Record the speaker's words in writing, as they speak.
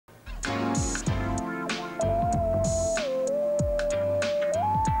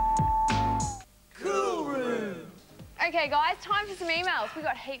Okay, guys, time for some emails. We've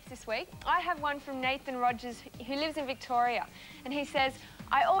got heaps this week. I have one from Nathan Rogers, who lives in Victoria, and he says,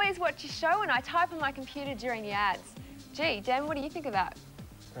 I always watch your show and I type on my computer during the ads. Gee, Dan, what do you think of that?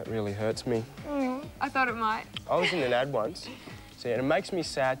 That really hurts me. I thought it might. I was in an ad once, and it makes me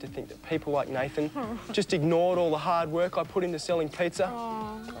sad to think that people like Nathan just ignored all the hard work I put into selling pizza.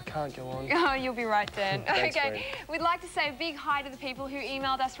 I can't go on. Oh, you'll be right, Dan. Thanks, okay, Fred. we'd like to say a big hi to the people who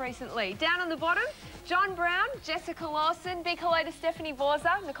emailed us recently. Down on the bottom, John Brown, Jessica Lawson, big hello to Stephanie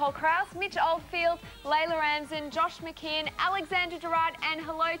Borza, Nicole Krause, Mitch Oldfield, Layla Ramsden, Josh McKeon, Alexander Gerard, and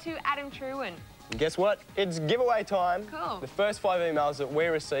hello to Adam Truan. And guess what? It's giveaway time. Cool. The first 5 emails that we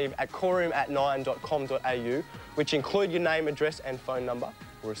receive at callroom@9.com.au, which include your name, address and phone number,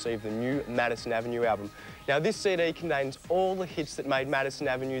 will receive the new Madison Avenue album. Now, this CD contains all the hits that made Madison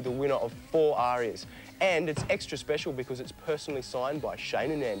Avenue the winner of 4 ARIAs. And it's extra special because it's personally signed by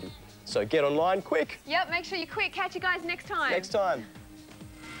Shane and Andy. So get online quick. Yep, make sure you're quick. Catch you guys next time. Next time.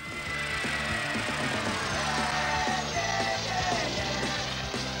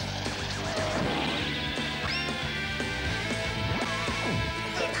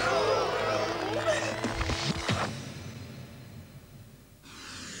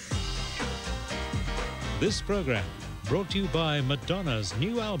 This program brought to you by Madonna's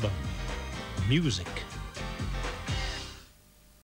new album, Music.